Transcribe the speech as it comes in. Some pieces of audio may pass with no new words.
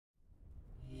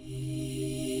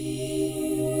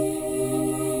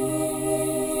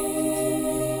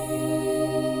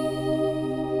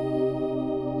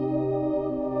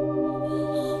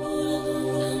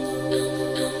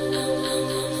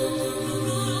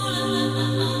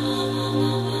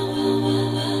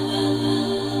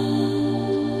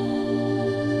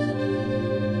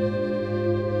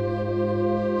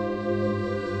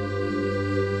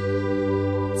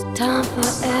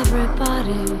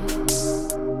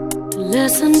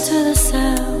Listen to the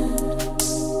sound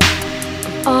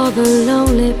of all the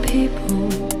lonely people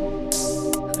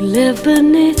who live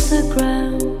beneath the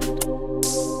ground.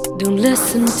 Don't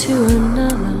listen to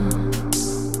another,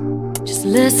 just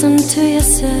listen to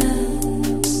yourself.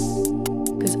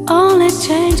 'Cause only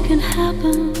change can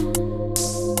happen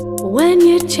when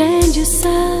you change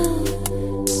yourself.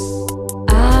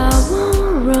 I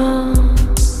won't run,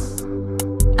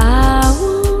 I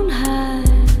won't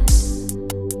hide,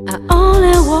 I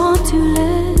only want to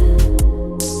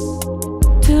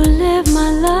live my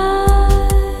life.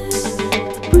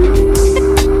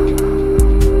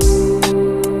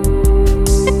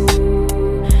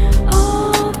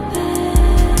 Oh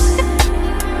babe,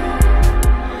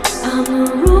 I'm the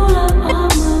ruler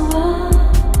of my world.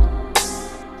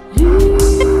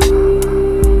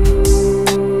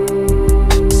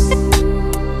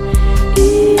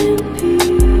 In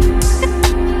peace,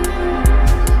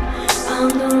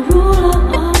 I'm the ruler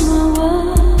of my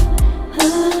world.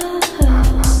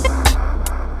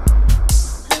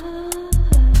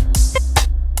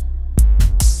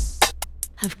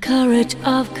 Have courage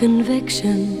of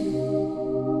conviction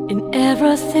in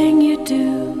everything you do,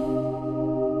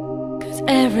 'cause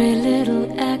every little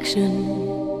action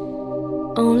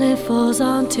only falls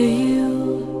onto you.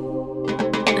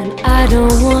 And I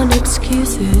don't want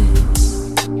excuses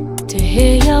to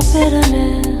hear your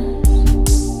bitterness.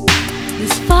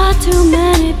 There's far too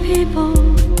many people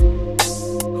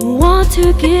who want to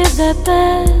give their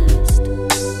best.